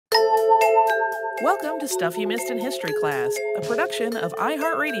Welcome to Stuff You Missed in History Class, a production of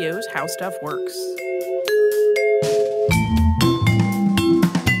iHeartRadio's How Stuff Works.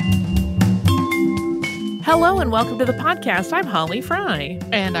 Hello and welcome to the podcast. I'm Holly Fry.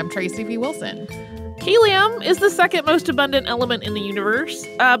 And I'm Tracy V. Wilson. Helium is the second most abundant element in the universe,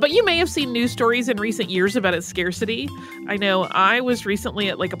 but you may have seen news stories in recent years about its scarcity. I know I was recently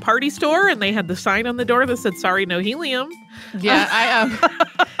at a party store and they had the sign on the door that said, "Sorry, no helium." Yeah,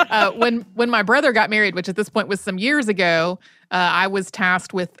 when my brother got married, which at this point was some years ago, I was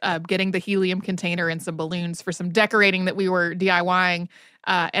tasked with getting the helium container and some balloons for some decorating that we were DIYing.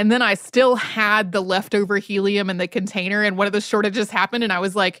 And then I still had the leftover helium in the container, and one of the shortages happened, and I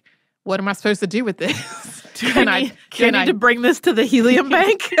was like, what am I supposed to do with this? Can I need to bring this to the helium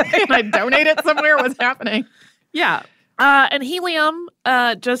bank? Can I donate it somewhere? What's happening? Yeah. And helium,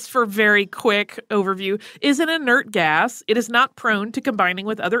 just for very quick overview, is an inert gas. It is not prone to combining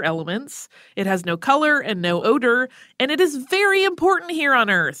with other elements. It has no color and no odor, and it is very important here on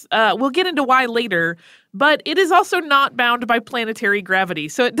Earth. We'll get into why later, but it is also not bound by planetary gravity,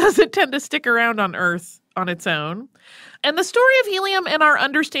 so it doesn't tend to stick around on Earth on its own. And the story of helium and our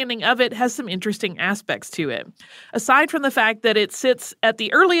understanding of it has some interesting aspects to it. Aside from the fact that it sits at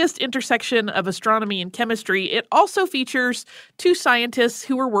the earliest intersection of astronomy and chemistry, it also features two scientists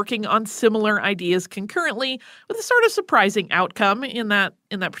who were working on similar ideas concurrently with a sort of surprising outcome in that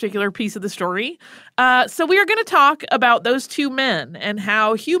particular piece of the story. So we are going to talk about those two men and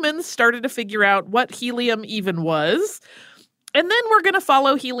how humans started to figure out what helium even was. And then we're going to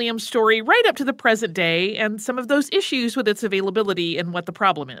follow helium's story right up to the present day and some of those issues with its availability and what the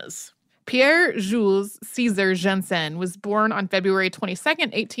problem is. Pierre Jules César Janssen was born on February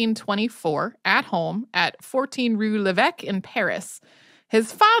 22nd, 1824, at home at 14 Rue l'Évêque in Paris.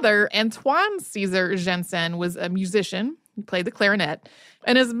 His father, Antoine César Janssen, was a musician. He played the clarinet.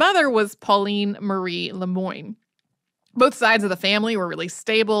 And his mother was Pauline Marie Lemoyne. Both sides of the family were really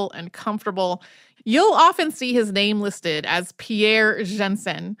stable and comfortable. You'll often see his name listed as Pierre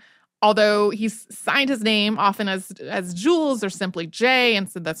Janssen, although he's signed his name often as Jules or simply J, and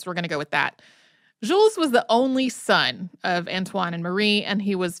so we're going to go with that. Jules was the only son of Antoine and Marie, and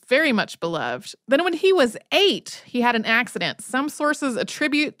he was very much beloved. Then when he was 8, he had an accident. Some sources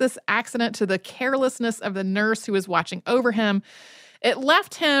attribute this accident to the carelessness of the nurse who was watching over him. It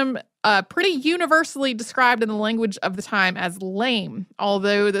left him pretty universally described in the language of the time as lame,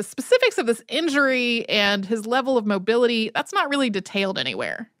 although the specifics of this injury and his level of mobility, that's not really detailed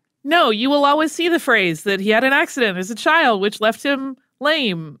anywhere. No, you will always see the phrase that he had an accident as a child, which left him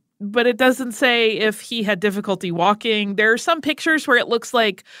lame, but it doesn't say if he had difficulty walking. There are some pictures where it looks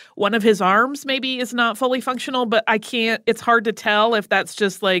like one of his arms maybe is not fully functional, but it's hard to tell if that's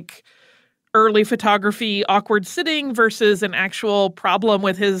just early photography, awkward sitting versus an actual problem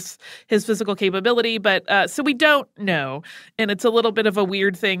with his physical capability. But so we don't know. And it's a little bit of a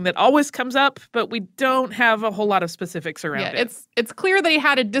weird thing that always comes up, but we don't have a whole lot of specifics around it. It's clear that he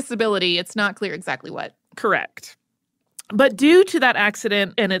had a disability. It's not clear exactly what. Correct. But due to that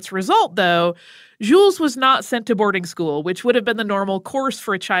accident and its result, though, Jules was not sent to boarding school, which would have been the normal course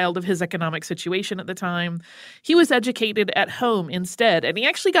for a child of his economic situation at the time. He was educated at home instead, and he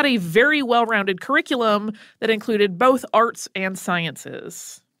actually got a very well-rounded curriculum that included both arts and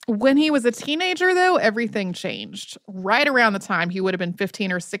sciences. When he was a teenager, though, everything changed. Right around the time he would have been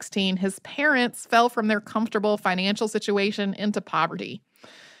 15 or 16, his parents fell from their comfortable financial situation into poverty.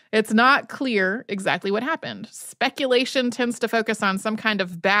 It's not clear exactly what happened. Speculation tends to focus on some kind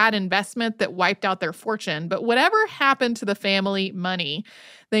of bad investment that wiped out their fortune, but whatever happened to the family money,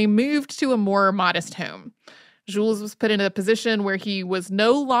 they moved to a more modest home. Jules was put in a position where he was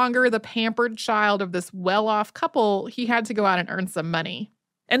no longer the pampered child of this well-off couple. He had to go out and earn some money.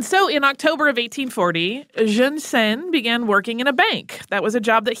 And so in October of 1840, Janssen began working in a bank. That was a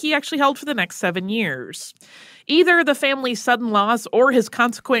job that he actually held for the next 7 years. Either the family's sudden loss or his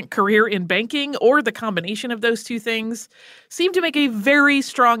consequent career in banking, or the combination of those two things, seemed to make a very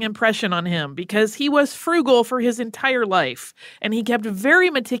strong impression on him because he was frugal for his entire life, and he kept very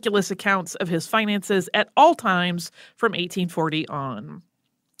meticulous accounts of his finances at all times from 1840 on.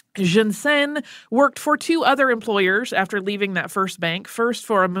 Janssen worked for two other employers after leaving that first bank. First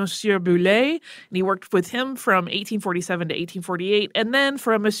for a Monsieur Boulet, and he worked with him from 1847 to 1848, and then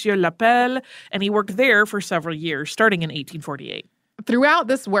for a Monsieur Lapelle, and he worked there for several years, starting in 1848. Throughout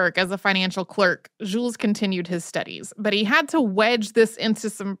this work as a financial clerk, Jules continued his studies, but he had to wedge this into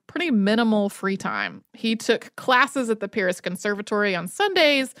some pretty minimal free time. He took classes at the Paris Conservatory on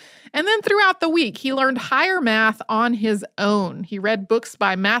Sundays, and then throughout the week, he learned higher math on his own. He read books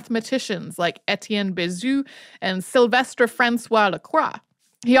by mathematicians like Etienne Bezout and Sylvestre François Lacroix.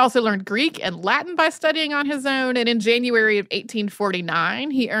 He also learned Greek and Latin by studying on his own, and in January of 1849,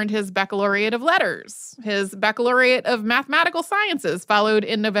 he earned his Baccalaureate of Letters. His Baccalaureate of Mathematical Sciences followed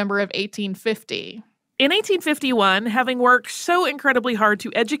in November of 1850. In 1851, having worked so incredibly hard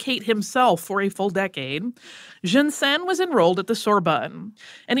to educate himself for a full decade, Janssen was enrolled at the Sorbonne,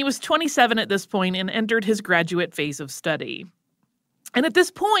 and he was 27 at this point and entered his graduate phase of study. And at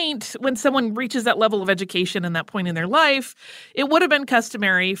this point, when someone reaches that level of education and that point in their life, it would have been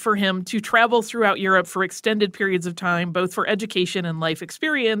customary for him to travel throughout Europe for extended periods of time, both for education and life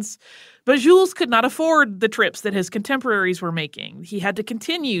experience. But Jules could not afford the trips that his contemporaries were making. He had to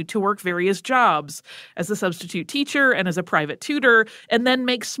continue to work various jobs as a substitute teacher and as a private tutor, and then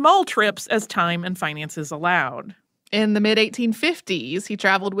make small trips as time and finances allowed. In the mid-1850s, he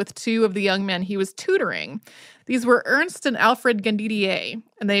traveled with two of the young men he was tutoring. These were Ernst and Alfred Gandidier,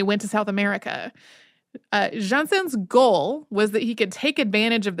 and they went to South America. Janssen's goal was that he could take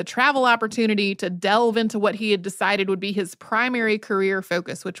advantage of the travel opportunity to delve into what he had decided would be his primary career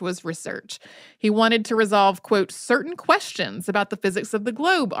focus, which was research. He wanted to resolve, quote, certain questions about the physics of the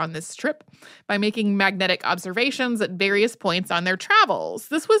globe on this trip by making magnetic observations at various points on their travels.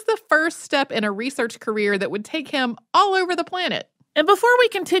 This was the first step in a research career that would take him all over the planet. And before we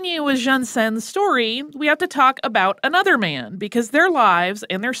continue with Janssen's story, we have to talk about another man, because their lives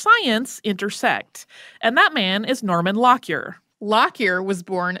and their science intersect. And that man is Norman Lockyer. Lockyer was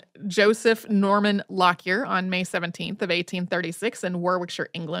born Joseph Norman Lockyer on May 17th of 1836 in Warwickshire,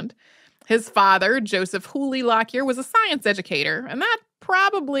 England. His father, Joseph Hooley Lockyer, was a science educator, and that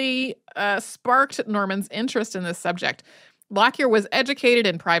probably sparked Norman's interest in this subject. Lockyer was educated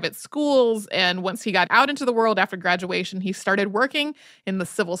in private schools, and once he got out into the world after graduation, he started working in the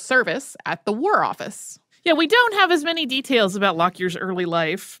civil service at the War Office. Yeah, we don't have as many details about Lockyer's early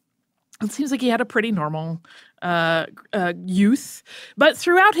life. It seems like he had a pretty normal youth. But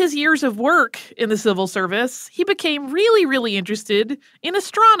throughout his years of work in the civil service, he became really, really interested in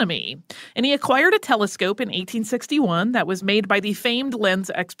astronomy. And he acquired a telescope in 1861 that was made by the famed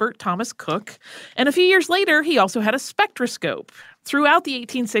lens expert Thomas Cook. And a few years later, he also had a spectroscope. Throughout the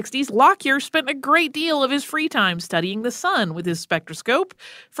 1860s, Lockyer spent a great deal of his free time studying the sun with his spectroscope,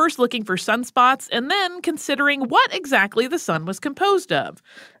 first looking for sunspots and then considering what exactly the sun was composed of.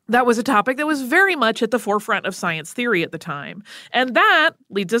 That was a topic that was very much at the forefront of science theory at the time. And that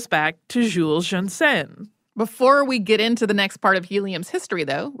leads us back to Jules Janssen. Before we get into the next part of Helium's history,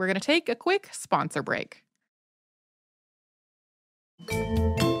 though, we're going to take a quick sponsor break.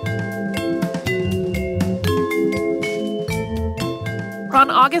 On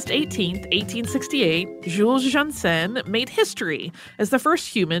August 18th, 1868, Jules Janssen made history as the first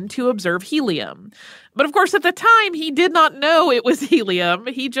human to observe helium. But of course, at the time, he did not know it was helium.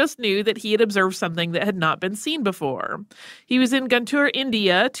 He just knew that he had observed something that had not been seen before. He was in Guntur,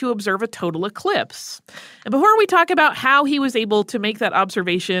 India, to observe a total eclipse. And before we talk about how he was able to make that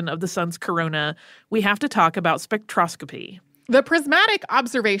observation of the sun's corona, we have to talk about spectroscopy. The prismatic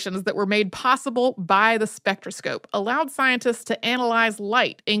observations that were made possible by the spectroscope allowed scientists to analyze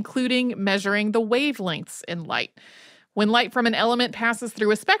light, including measuring the wavelengths in light. When light from an element passes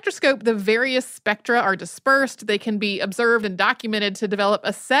through a spectroscope, the various spectra are dispersed. They can be observed and documented to develop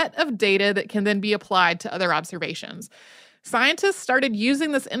a set of data that can then be applied to other observations. Scientists started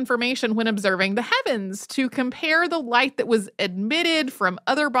using this information when observing the heavens to compare the light that was emitted from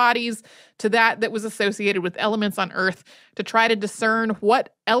other bodies to that was associated with elements on Earth to try to discern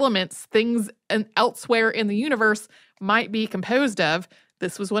what elements things elsewhere in the universe might be composed of.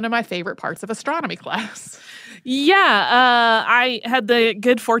 This was one of my favorite parts of astronomy class. Yeah, I had the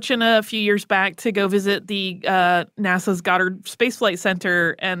good fortune a few years back to go visit the NASA's Goddard Space Flight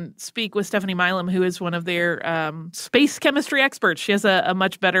Center and speak with Stephanie Milam, who is one of their space chemistry experts. She has a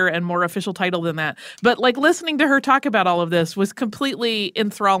much better and more official title than that. But like listening to her talk about all of this was completely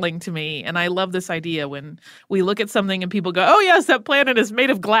enthralling to me. And I love this idea when we look at something and people go, oh, yes, that planet is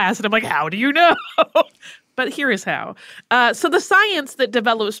made of glass. And I'm like, how do you know? But here is how. So the science that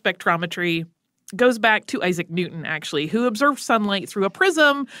developed spectrometry goes back to Isaac Newton, actually, who observed sunlight through a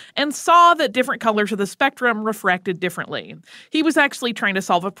prism and saw that different colors of the spectrum refracted differently. He was actually trying to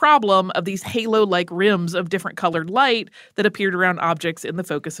solve a problem of these halo-like rims of different colored light that appeared around objects in the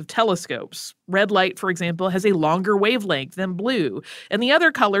focus of telescopes. Red light, for example, has a longer wavelength than blue, and the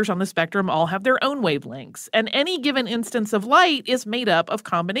other colors on the spectrum all have their own wavelengths. And any given instance of light is made up of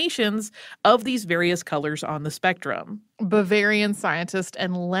combinations of these various colors on the spectrum. Bavarian scientist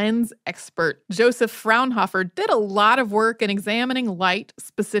and lens expert Joseph Fraunhofer did a lot of work in examining light,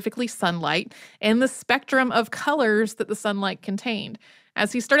 specifically sunlight, and the spectrum of colors that the sunlight contained.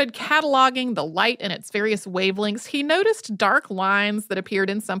 As he started cataloging the light and its various wavelengths, he noticed dark lines that appeared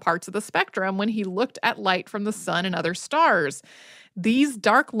in some parts of the spectrum when he looked at light from the sun and other stars. These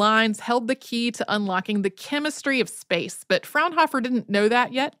dark lines held the key to unlocking the chemistry of space, but Fraunhofer didn't know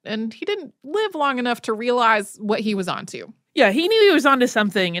that yet, and he didn't live long enough to realize what he was onto. Yeah, he knew he was onto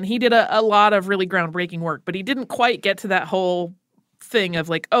something, and he did a lot of really groundbreaking work, but he didn't quite get to that whole thing of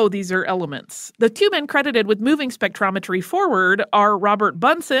like, oh, these are elements. The two men credited with moving spectrometry forward are Robert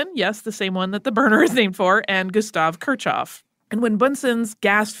Bunsen, yes, the same one that the burner is named for, and Gustav Kirchhoff. And when Bunsen's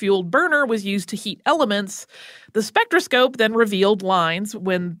gas-fueled burner was used to heat elements, the spectroscope then revealed lines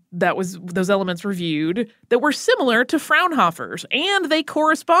when those elements were viewed that were similar to Fraunhofer's, and they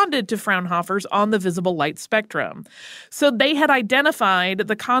corresponded to Fraunhofer's on the visible light spectrum. So they had identified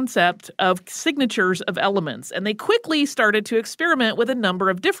the concept of signatures of elements, and they quickly started to experiment with a number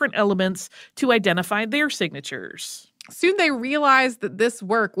of different elements to identify their signatures. Soon they realized that this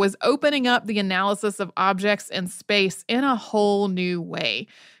work was opening up the analysis of objects in space in a whole new way.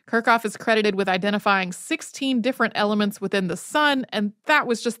 Kirchhoff is credited with identifying 16 different elements within the sun, and that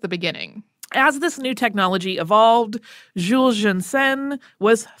was just the beginning. As this new technology evolved, Jules Janssen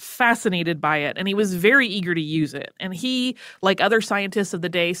was fascinated by it, and he was very eager to use it. And he, like other scientists of the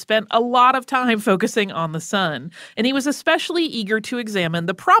day, spent a lot of time focusing on the sun. And he was especially eager to examine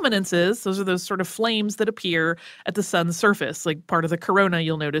the prominences. Those are those sort of flames that appear at the sun's surface, like part of the corona.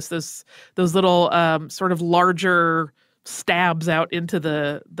 You'll notice those little sort of larger stabs out into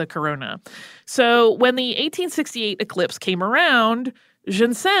the corona. So when the 1868 eclipse came around,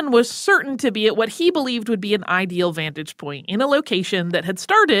 Janssen was certain to be at what he believed would be an ideal vantage point in a location that had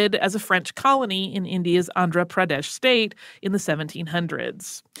started as a French colony in India's Andhra Pradesh state in the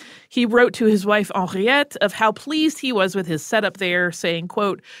 1700s. He wrote to his wife Henriette of how pleased he was with his setup there, saying,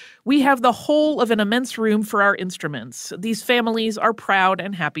 quote, "We have the whole of an immense room for our instruments. These families are proud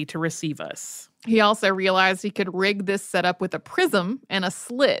and happy to receive us." He also realized he could rig this setup with a prism and a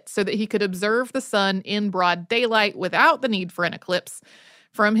slit so that he could observe the sun in broad daylight without the need for an eclipse.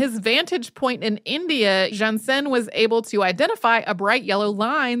 From his vantage point in India, Janssen was able to identify a bright yellow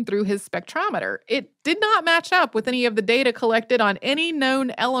line through his spectrometer. It did not match up with any of the data collected on any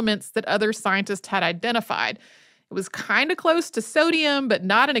known elements that other scientists had identified. It was kind of close to sodium, but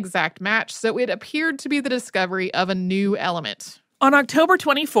not an exact match, so it appeared to be the discovery of a new element. On October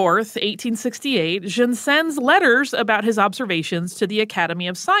 24th, 1868, Janssen's letters about his observations to the Academy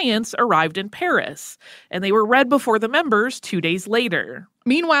of Science arrived in Paris, and they were read before the members 2 days later.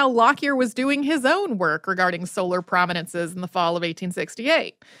 Meanwhile, Lockyer was doing his own work regarding solar prominences in the fall of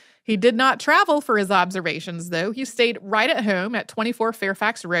 1868. He did not travel for his observations, though. He stayed right at home at 24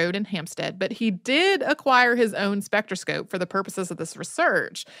 Fairfax Road in Hampstead, but he did acquire his own spectroscope for the purposes of this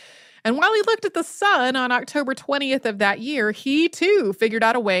research. And while he looked at the sun on October 20th of that year, he too figured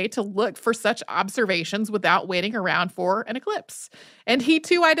out a way to look for such observations without waiting around for an eclipse. And he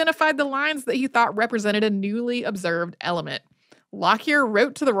too identified the lines that he thought represented a newly observed element. Lockyer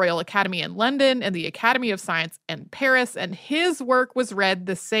wrote to the Royal Academy in London and the Academy of Science in Paris, and his work was read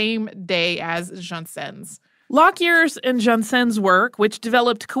the same day as Janssen's. Lockyer's and Janssen's work, which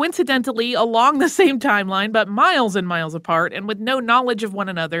developed coincidentally along the same timeline but miles and miles apart and with no knowledge of one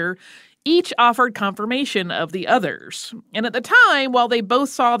another, each offered confirmation of the others. And at the time, while they both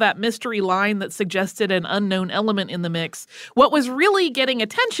saw that mystery line that suggested an unknown element in the mix, what was really getting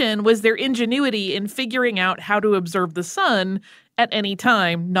attention was their ingenuity in figuring out how to observe the sun at any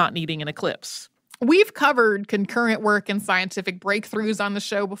time, not needing an eclipse. We've covered concurrent work and scientific breakthroughs on the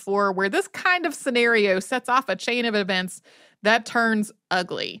show before, where this kind of scenario sets off a chain of events that turns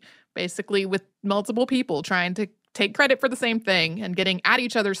ugly, basically with multiple people trying to take credit for the same thing and getting at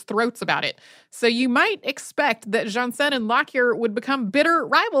each other's throats about it. So you might expect that Janssen and Lockyer would become bitter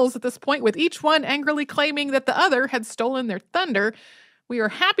rivals at this point, with each one angrily claiming that the other had stolen their thunder. We are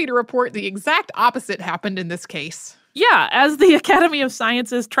happy to report the exact opposite happened in this case. Yeah, as the Academy of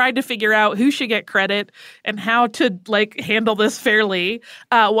Sciences tried to figure out who should get credit and how to handle this fairly,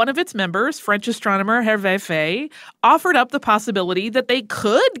 one of its members, French astronomer Hervé Faye, offered up the possibility that they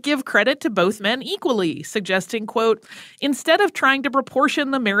could give credit to both men equally, suggesting, quote, "Instead of trying to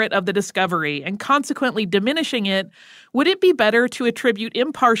proportion the merit of the discovery and consequently diminishing it, would it be better to attribute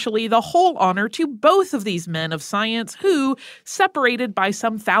impartially the whole honor to both of these men of science who, separated by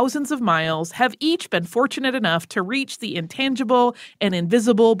some thousands of miles, have each been fortunate enough to reach the intangible and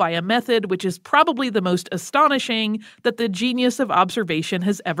invisible by a method which is probably the most astonishing that the genius of observation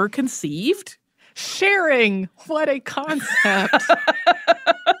has ever conceived?" Sharing. What a concept.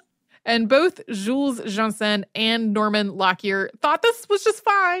 And both Jules Janssen and Norman Lockyer thought this was just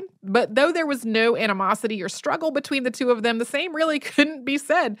fine. But though there was no animosity or struggle between the two of them, the same really couldn't be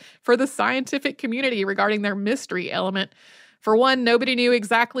said for the scientific community regarding their mystery element. For one, nobody knew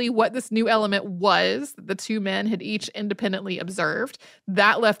exactly what this new element was that the two men had each independently observed.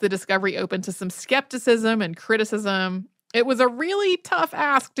 That left the discovery open to some skepticism and criticism. It was a really tough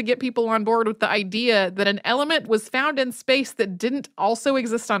ask to get people on board with the idea that an element was found in space that didn't also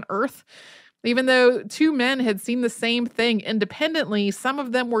exist on Earth. Even though two men had seen the same thing independently, some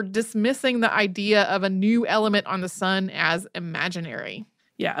of them were dismissing the idea of a new element on the sun as imaginary.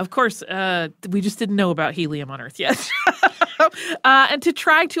 Yeah, of course, we just didn't know about helium on Earth yet. And to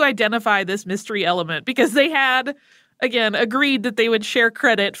try to identify this mystery element, because they had, again, agreed that they would share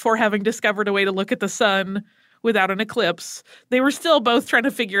credit for having discovered a way to look at the sun without an eclipse, they were still both trying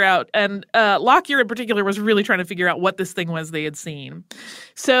to figure out, and Lockyer in particular was really trying to figure out what this thing was they had seen.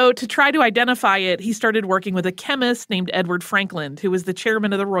 So to try to identify it, he started working with a chemist named Edward Frankland, who was the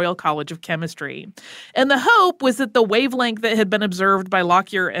chairman of the Royal College of Chemistry. And the hope was that the wavelength that had been observed by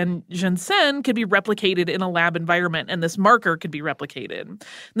Lockyer and Janssen could be replicated in a lab environment, and this marker could be replicated.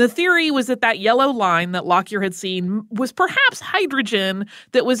 The theory was that yellow line that Lockyer had seen was perhaps hydrogen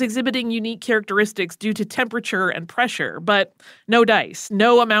that was exhibiting unique characteristics due to temperature and pressure, but no dice.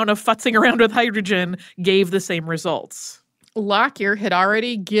 No amount of futzing around with hydrogen gave the same results. Lockyer had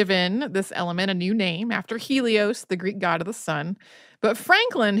already given this element a new name after Helios, the Greek god of the sun. But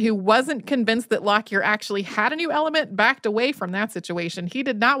Franklin, who wasn't convinced that Lockyer actually had a new element, backed away from that situation. He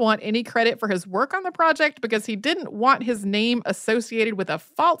did not want any credit for his work on the project because he didn't want his name associated with a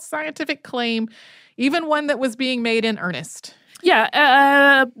false scientific claim, even one that was being made in earnest.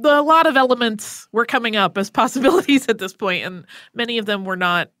 Yeah, a lot of elements were coming up as possibilities at this point, and many of them were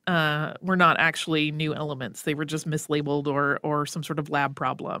not actually new elements. They were just mislabeled or some sort of lab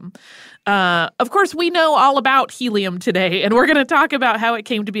problem. Of course, we know all about helium today, and we're going to talk about how it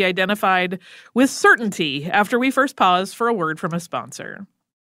came to be identified with certainty after we first pause for a word from a sponsor.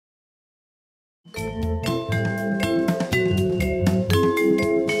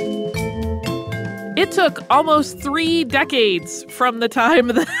 It took almost 3 decades from the time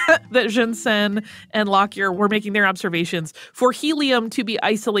that Janssen and Lockyer were making their observations for helium to be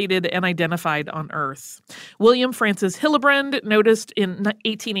isolated and identified on Earth. William Francis Hillebrand noticed in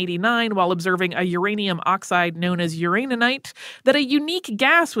 1889, while observing a uranium oxide known as uraninite, that a unique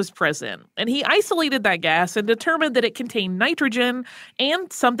gas was present, and he isolated that gas and determined that it contained nitrogen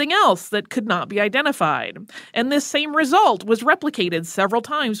and something else that could not be identified. And this same result was replicated several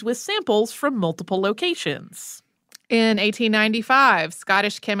times with samples from multiple locations. In 1895,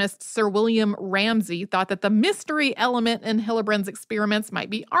 Scottish chemist Sir William Ramsay thought that the mystery element in Hillebrand's experiments might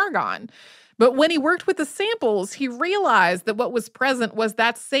be argon. But when he worked with the samples, he realized that what was present was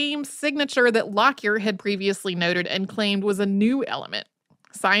that same signature that Lockyer had previously noted and claimed was a new element.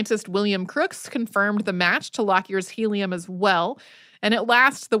 Scientist William Crookes confirmed the match to Lockyer's helium as well. And at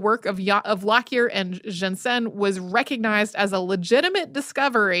last, the work of Lockyer and Janssen was recognized as a legitimate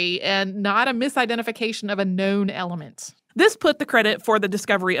discovery and not a misidentification of a known element. This put the credit for the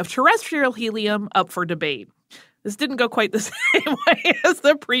discovery of terrestrial helium up for debate. This didn't go quite the same way as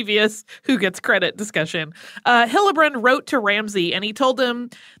the previous who gets credit discussion. Hillebrand wrote to Ramsay, and he told him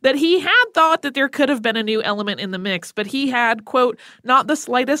that he had thought that there could have been a new element in the mix, but he had, quote, not the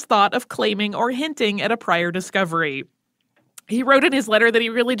slightest thought of claiming or hinting at a prior discovery. He wrote in his letter that he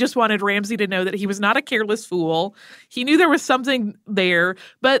really just wanted Ramsay to know that he was not a careless fool. He knew there was something there,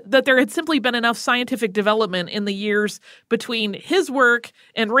 but that there had simply been enough scientific development in the years between his work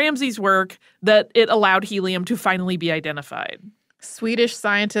and Ramsay's work that it allowed helium to finally be identified. Swedish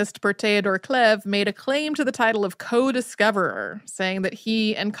scientist Per Theodor Cleve made a claim to the title of co-discoverer, saying that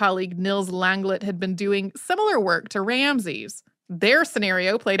he and colleague Nils Langlet had been doing similar work to Ramsay's. Their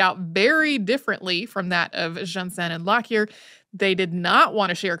scenario played out very differently from that of Janssen and Lockyer. They did not want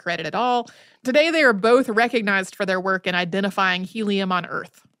to share credit at all. Today, they are both recognized for their work in identifying helium on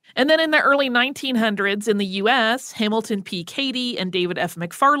Earth. And then in the early 1900s in the U.S., Hamilton P. Cady and David F.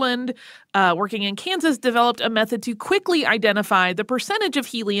 McFarland, working in Kansas, developed a method to quickly identify the percentage of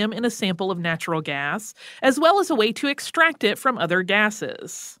helium in a sample of natural gas, as well as a way to extract it from other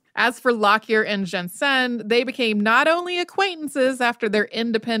gases. As for Lockyer and Janssen, they became not only acquaintances after their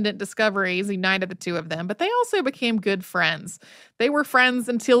independent discoveries united the two of them, but they also became good friends. They were friends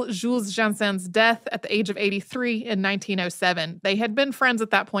until Jules Janssen's death at the age of 83 in 1907. They had been friends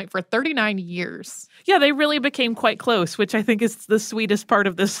at that point for 39 years. Yeah, they really became quite close, which I think is the sweetest part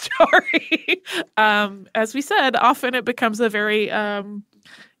of this story. As we said, often it becomes a very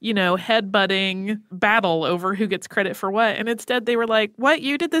headbutting battle over who gets credit for what. And instead they were like, what?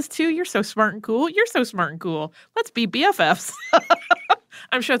 You did this too? You're so smart and cool. You're so smart and cool. Let's be BFFs.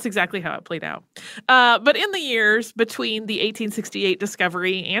 I'm sure that's exactly how it played out. But in the years between the 1868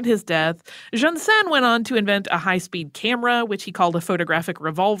 discovery and his death, Janssen went on to invent a high-speed camera, which he called a photographic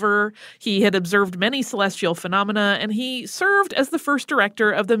revolver. He had observed many celestial phenomena, and he served as the first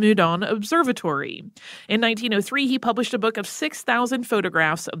director of the Meudon Observatory. In 1903, he published a book of 6,000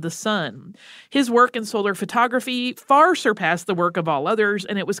 photographs of the sun. His work in solar photography far surpassed the work of all others,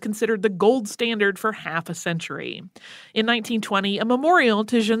 and it was considered the gold standard for half a century. In 1920, a memorial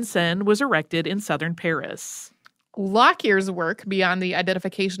to Janssen was erected in southern Paris. Lockyer's work beyond the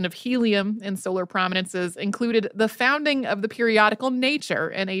identification of helium in solar prominences included the founding of the periodical Nature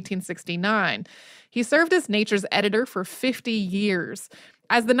in 1869. He served as Nature's editor for 50 years.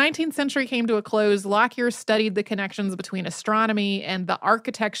 As the 19th century came to a close, Lockyer studied the connections between astronomy and the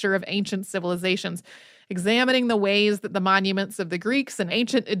architecture of ancient civilizations, examining the ways that the monuments of the Greeks and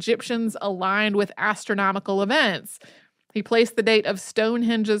ancient Egyptians aligned with astronomical events. He placed the date of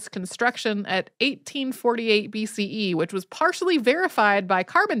Stonehenge's construction at 1848 BCE, which was partially verified by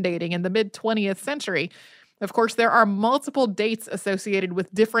carbon dating in the mid-20th century. Of course, there are multiple dates associated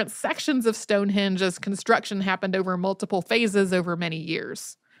with different sections of Stonehenge as construction happened over multiple phases over many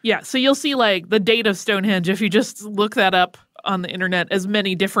years. Yeah, so you'll see like the date of Stonehenge, if you just look that up on the internet, as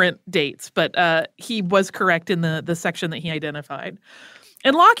many different dates. But he was correct in the section that he identified.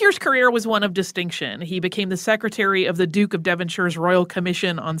 And Lockyer's career was one of distinction. He became the secretary of the Duke of Devonshire's Royal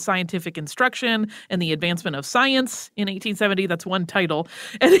Commission on Scientific Instruction and the Advancement of Science in 1870. That's one title.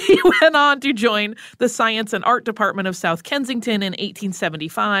 And he went on to join the Science and Art Department of South Kensington in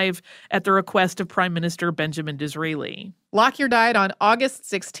 1875 at the request of Prime Minister Benjamin Disraeli. Lockyer died on August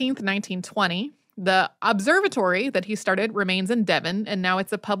 16th, 1920. The observatory that he started remains in Devon, and now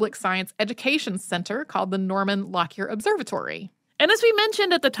it's a public science education center called the Norman Lockyer Observatory. And as we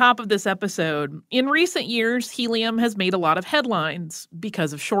mentioned at the top of this episode, in recent years, helium has made a lot of headlines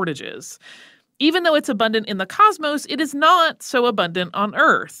because of shortages. Even though it's abundant in the cosmos, it is not so abundant on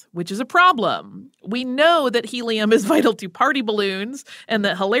Earth, which is a problem. We know that helium is vital to party balloons and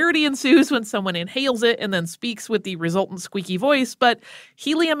that hilarity ensues when someone inhales it and then speaks with the resultant squeaky voice, but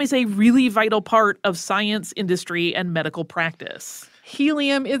helium is a really vital part of science, industry, and medical practice.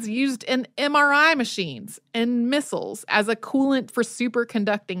 Helium is used in MRI machines and missiles as a coolant for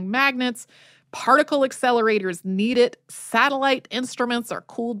superconducting magnets. Particle accelerators need it. Satellite instruments are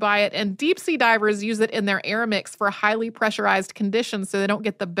cooled by it. And deep-sea divers use it in their air mix for highly pressurized conditions so they don't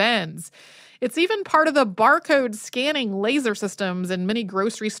get the bends. It's even part of the barcode scanning laser systems in many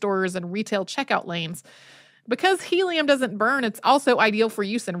grocery stores and retail checkout lanes. Because helium doesn't burn, it's also ideal for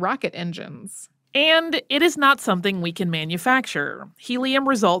use in rocket engines. And it is not something we can manufacture. Helium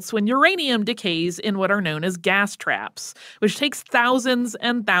results when uranium decays in what are known as gas traps, which takes thousands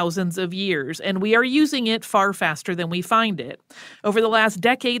and thousands of years, and we are using it far faster than we find it. Over the last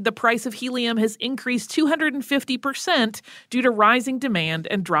decade, the price of helium has increased 250% due to rising demand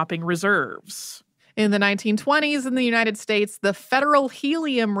and dropping reserves. In the 1920s in the United States, the Federal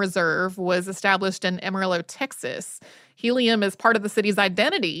Helium Reserve was established in Amarillo, Texas. Helium is part of the city's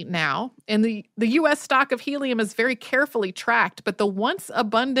identity now, and the U.S. stock of helium is very carefully tracked, but the once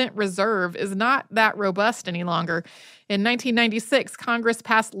abundant reserve is not that robust any longer. In 1996, Congress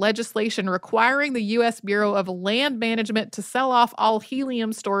passed legislation requiring the U.S. Bureau of Land Management to sell off all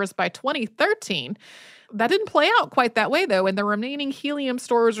helium stores by 2013. That didn't play out quite that way, though, and the remaining helium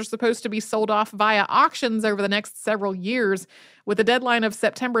stores are supposed to be sold off via auctions over the next several years, with a deadline of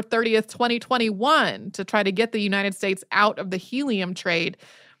September 30th, 2021, to try to get the United States out of the helium trade.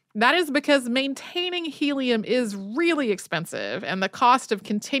 That is because maintaining helium is really expensive, and the cost of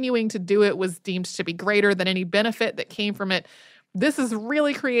continuing to do it was deemed to be greater than any benefit that came from it. This is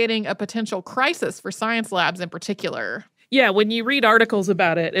really creating a potential crisis for science labs in particular. Yeah, when you read articles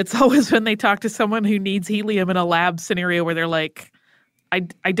about it, it's always when they talk to someone who needs helium in a lab scenario where they're like,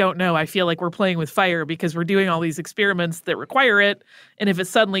 I don't know. I feel like we're playing with fire because we're doing all these experiments that require it. And if it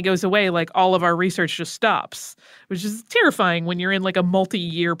suddenly goes away, like all of our research just stops, which is terrifying when you're in like a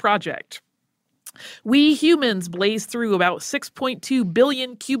multi-year project. We humans blaze through about 6.2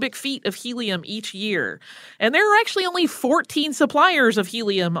 billion cubic feet of helium each year. And there are actually only 14 suppliers of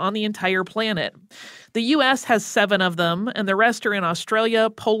helium on the entire planet. The U.S. has 7 of them, and the rest are in Australia,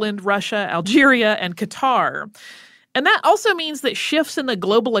 Poland, Russia, Algeria, and Qatar. And that also means that shifts in the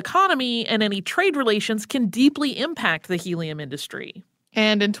global economy and any trade relations can deeply impact the helium industry.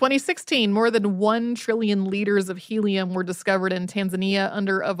 And in 2016, more than 1 trillion liters of helium were discovered in Tanzania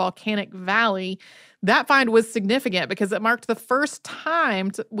under a volcanic valley. That find was significant because it marked the first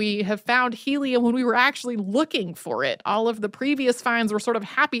time we have found helium when we were actually looking for it. All of the previous finds were sort of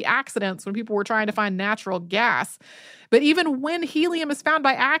happy accidents when people were trying to find natural gas. But even when helium is found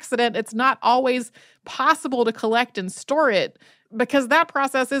by accident, it's not always possible to collect and store it because that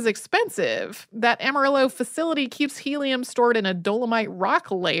process is expensive. That Amarillo facility keeps helium stored in a dolomite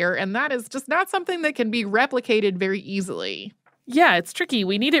rock layer, and that is just not something that can be replicated very easily. Yeah, it's tricky.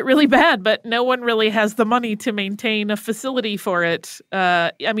 We need it really bad, but no one really has the money to maintain a facility for it.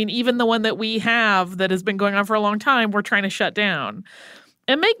 Even the one that we have that has been going on for a long time, we're trying to shut down.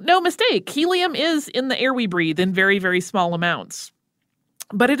 And make no mistake, helium is in the air we breathe in very, very small amounts.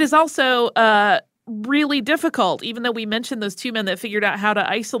 But it is also really difficult, even though we mentioned those two men that figured out how to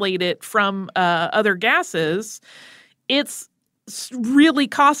isolate it from other gases. It's really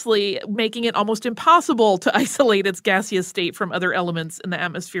costly, making it almost impossible to isolate its gaseous state from other elements in the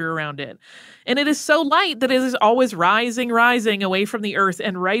atmosphere around it. And it is so light that it is always rising away from the Earth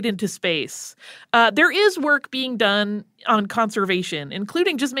and right into space. There is work being done on conservation,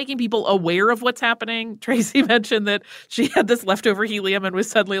 including just making people aware of what's happening. Tracy mentioned that she had this leftover helium and was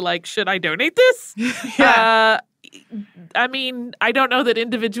suddenly like, should I donate this? Yeah. I don't know that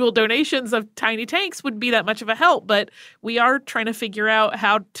individual donations of tiny tanks would be that much of a help, but we are trying to figure out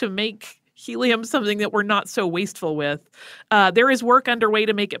how to make helium something that we're not so wasteful with. There is work underway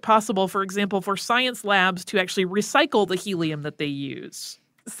to make it possible, for example, for science labs to actually recycle the helium that they use.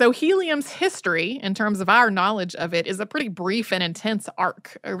 So helium's history, in terms of our knowledge of it, is a pretty brief and intense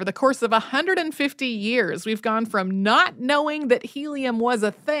arc. Over the course of 150 years, we've gone from not knowing that helium was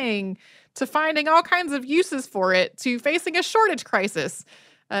a thing to finding all kinds of uses for it to facing a shortage crisis.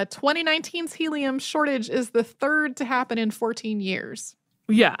 2019's helium shortage is the third to happen in 14 years.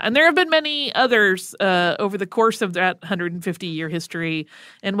 Yeah, and there have been many others over the course of that 150-year history.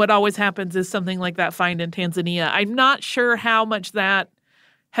 And what always happens is something like that find in Tanzania. I'm not sure how much that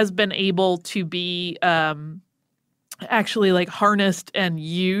has been able to be actually like harnessed and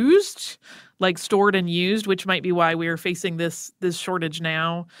used, like stored and used, which might be why we are facing this shortage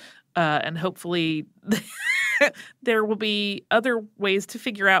now. And hopefully there will be other ways to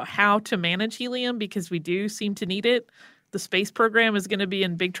figure out how to manage helium because we do seem to need it. The space program is going to be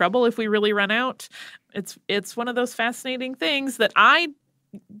in big trouble if we really run out. It's one of those fascinating things that I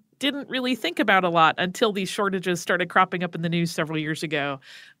didn't really think about a lot until these shortages started cropping up in the news several years ago.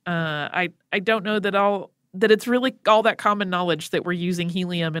 I don't know that it's really all that common knowledge that we're using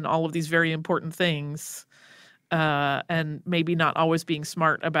helium in all of these very important things. And maybe not always being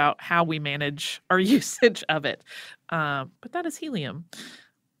smart about how we manage our usage of it. But that is helium.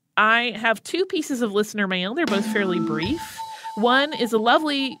 I have two pieces of listener mail. They're both fairly brief. One is a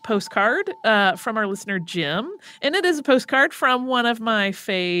lovely postcard from our listener, Jim. And it is a postcard from one of my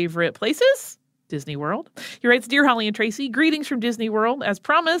favorite places, Disney World. He writes, Dear Holly and Tracy, greetings from Disney World. As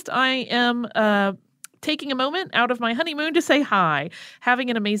promised, I am taking a moment out of my honeymoon to say hi. Having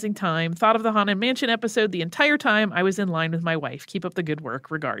an amazing time. Thought of the Haunted Mansion episode the entire time I was in line with my wife. Keep up the good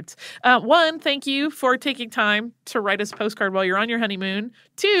work. Regards. One, thank you for taking time to write us a postcard while you're on your honeymoon.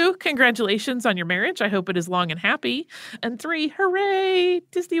 Two, congratulations on your marriage. I hope it is long and happy. And three, hooray,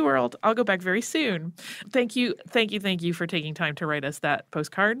 Disney World. I'll go back very soon. Thank you for taking time to write us that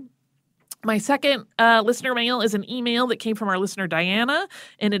postcard. My second listener mail is an email that came from our listener, Diana,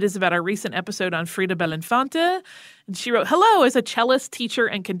 and it is about our recent episode on Frida Belinfante. And she wrote, Hello, as a cellist, teacher,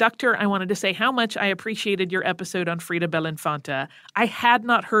 and conductor, I wanted to say how much I appreciated your episode on Frida Belinfante. I had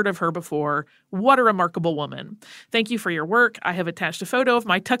not heard of her before. What a remarkable woman. Thank you for your work. I have attached a photo of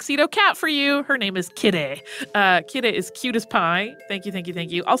my tuxedo cat for you. Her name is Kitty. Kitty is cute as pie. Thank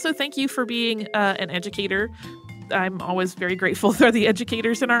you. Also, thank you for being an educator. I'm always very grateful for the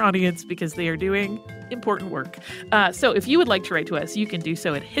educators in our audience because they are doing important work. So if you would like to write to us, you can do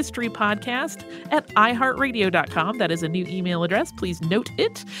so at historypodcast@iheartradio.com. That is a new email address. Please note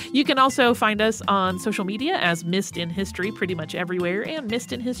it. You can also find us on social media as Missed in History pretty much everywhere, and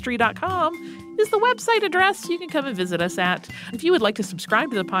missedinhistory.com is the website address you can come and visit us at. If you would like to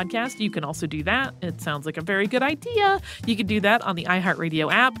subscribe to the podcast, you can also do that. It sounds like a very good idea. You can do that on the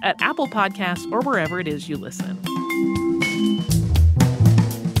iHeartRadio app, at Apple Podcasts, or wherever it is you listen.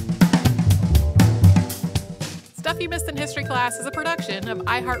 Stuff You Missed in History Class is a production of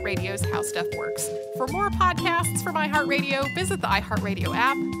iHeartRadio's How Stuff Works. For more podcasts from iHeartRadio, visit the iHeartRadio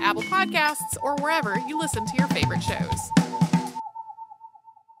app, Apple Podcasts, or wherever you listen to your favorite shows.